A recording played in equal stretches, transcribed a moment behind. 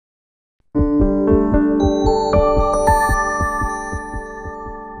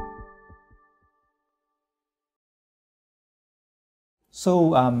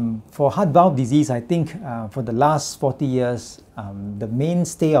For heart valve disease, I think for the last 40 years, the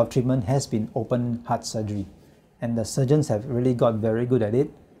mainstay of treatment has been open heart surgery. And the surgeons have really got very good at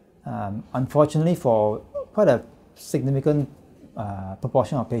it. Unfortunately, for quite a significant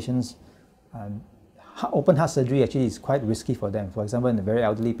proportion of patients, open heart surgery actually is quite risky for them. For example, in the very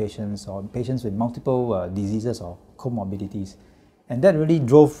elderly patients or patients with multiple diseases or comorbidities. And that really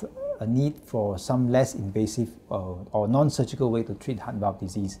drove a need for some less invasive or non-surgical way to treat heart valve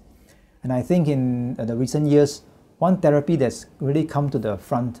disease. And I think in the recent years, one therapy that's really come to the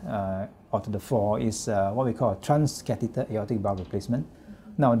front or to the fore is what we call a transcatheter aortic valve replacement.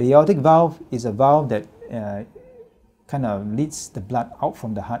 Now, the aortic valve is a valve that kind of leads the blood out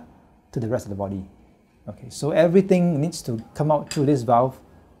from the heart to the rest of the body. Okay, so everything needs to come out through this valve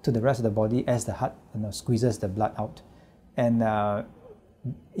to the rest of the body as the heart squeezes the blood out. And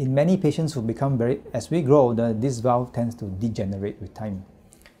in many patients who become as we grow older, this valve tends to degenerate with time.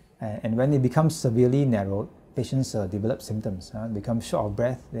 And when it becomes severely narrowed, patients develop symptoms, become short of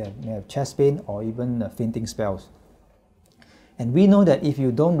breath, they have chest pain or even fainting spells. And we know that if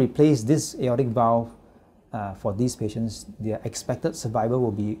you don't replace this aortic valve for these patients, their expected survival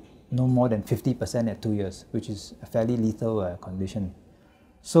will be no more than 50% at 2 years, which is a fairly lethal condition.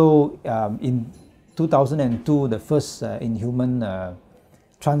 So in 2002, the first in-human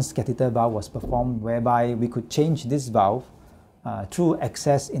transcatheter valve was performed, whereby we could change this valve through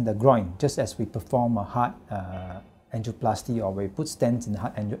access in the groin, just as we perform a heart angioplasty or we put stents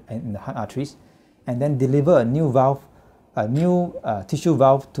in the heart arteries, and then deliver a new valve, a new tissue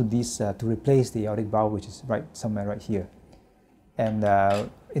valve to this to replace the aortic valve, which is somewhere right here.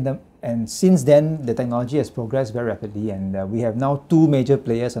 And since then, the technology has progressed very rapidly, and we have now 2 major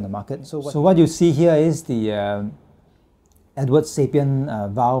players on the market. So what you see here is the Edwards Sapien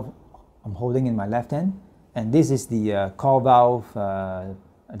valve I'm holding in my left hand, and this is the core valve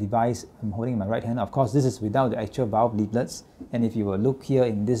device I'm holding in my right hand. Of course, this is without the actual valve leaflets, and if you will look here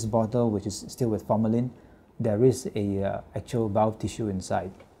in this bottle, which is still with formalin, there is a actual valve tissue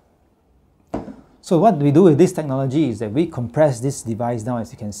inside. So what we do with this technology is that we compress this device down.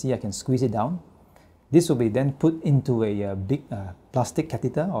 As you can see, I can squeeze it down. This will be then put into a big plastic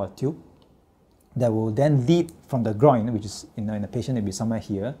catheter or tube that will then lead from the groin, which is in a patient, it will be somewhere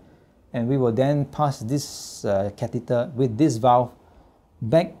here, and we will then pass this catheter with this valve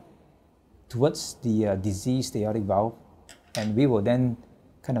back towards the diseased aortic valve, and we will then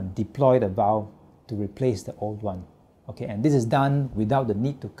kind of deploy the valve to replace the old one. Okay, and this is done without the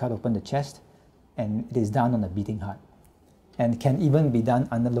need to cut open the chest, and it is done on a beating heart, and can even be done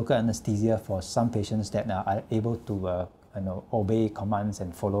under local anesthesia for some patients that are able to obey commands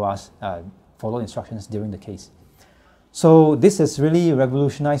and follow instructions during the case. So this has really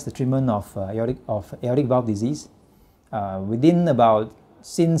revolutionized the treatment of aortic valve disease.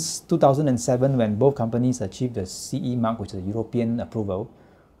 Since 2007, when both companies achieved the CE mark, which is a European approval,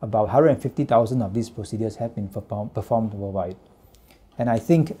 about 150,000 of these procedures have been performed worldwide. And I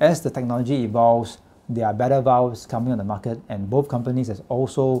think as the technology evolves, there are better valves coming on the market, and both companies have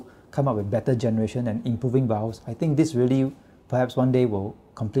also come up with better generation and improving valves. I think this really perhaps one day will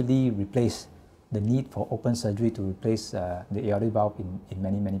completely replace the need for open surgery to replace the aortic valve in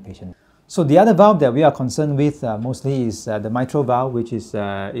many, many patients. So the other valve that we are concerned with mostly is the mitral valve, which is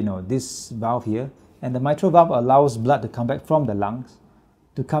this valve here. And the mitral valve allows blood to come back from the lungs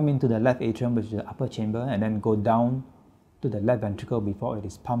to come into the left atrium, which is the upper chamber, and then go down to the left ventricle before it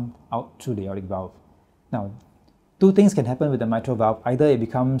is pumped out through the aortic valve. Now, 2 things can happen with the mitral valve. Either it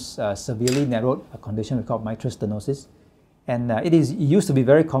becomes severely narrowed, a condition we call mitral stenosis, and it used to be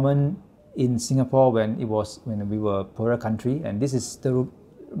very common in Singapore when we were a poorer country, and this is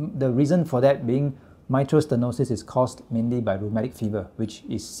the reason for that being mitral stenosis is caused mainly by rheumatic fever, which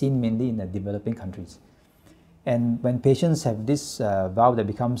is seen mainly in the developing countries. And when patients have this valve that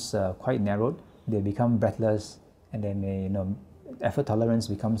becomes quite narrowed, they become breathless, and then effort tolerance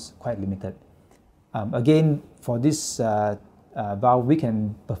becomes quite limited. Again, for this valve, we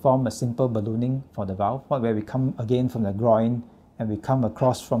can perform a simple ballooning for the valve, where we come again from the groin, and we come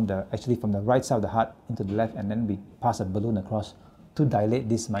across from the right side of the heart into the left, and then we pass a balloon across to dilate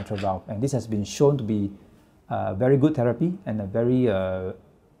this mitral valve. And this has been shown to be very good therapy, and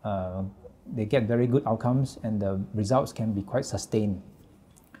they get very good outcomes, and the results can be quite sustained.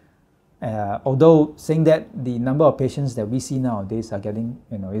 Although saying that, the number of patients that we see nowadays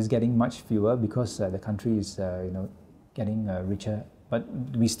is getting much fewer because the country is getting richer. But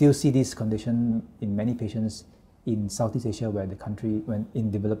we still see this condition in many patients in Southeast Asia, in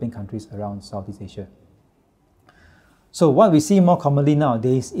developing countries around Southeast Asia. So what we see more commonly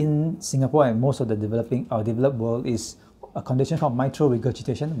nowadays in Singapore and most of the developed world is a condition called mitral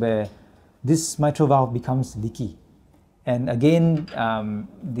regurgitation, where this mitral valve becomes leaky. And again,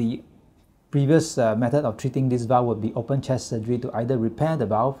 the previous method of treating this valve would be open chest surgery to either repair the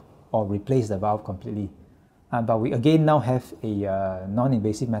valve or replace the valve completely. But we again now have a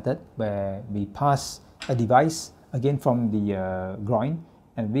non-invasive method where we pass a device again from the groin,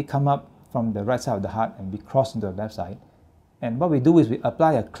 and we come up from the right side of the heart and we cross into the left side. And what we do is we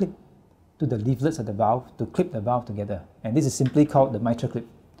apply a clip to the leaflets of the valve to clip the valve together. And this is simply called the mitral clip.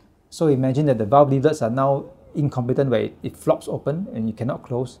 So imagine that the valve leaflets are now incompetent, where it flops open and you cannot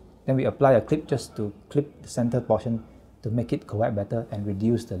close. Then we apply a clip just to clip the center portion to make it coague better and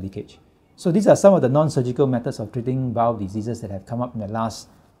reduce the leakage. So these are some of the non-surgical methods of treating valve diseases that have come up in the last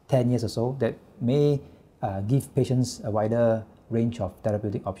 10 years or so that may give patients a wider range of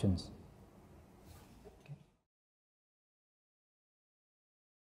therapeutic options.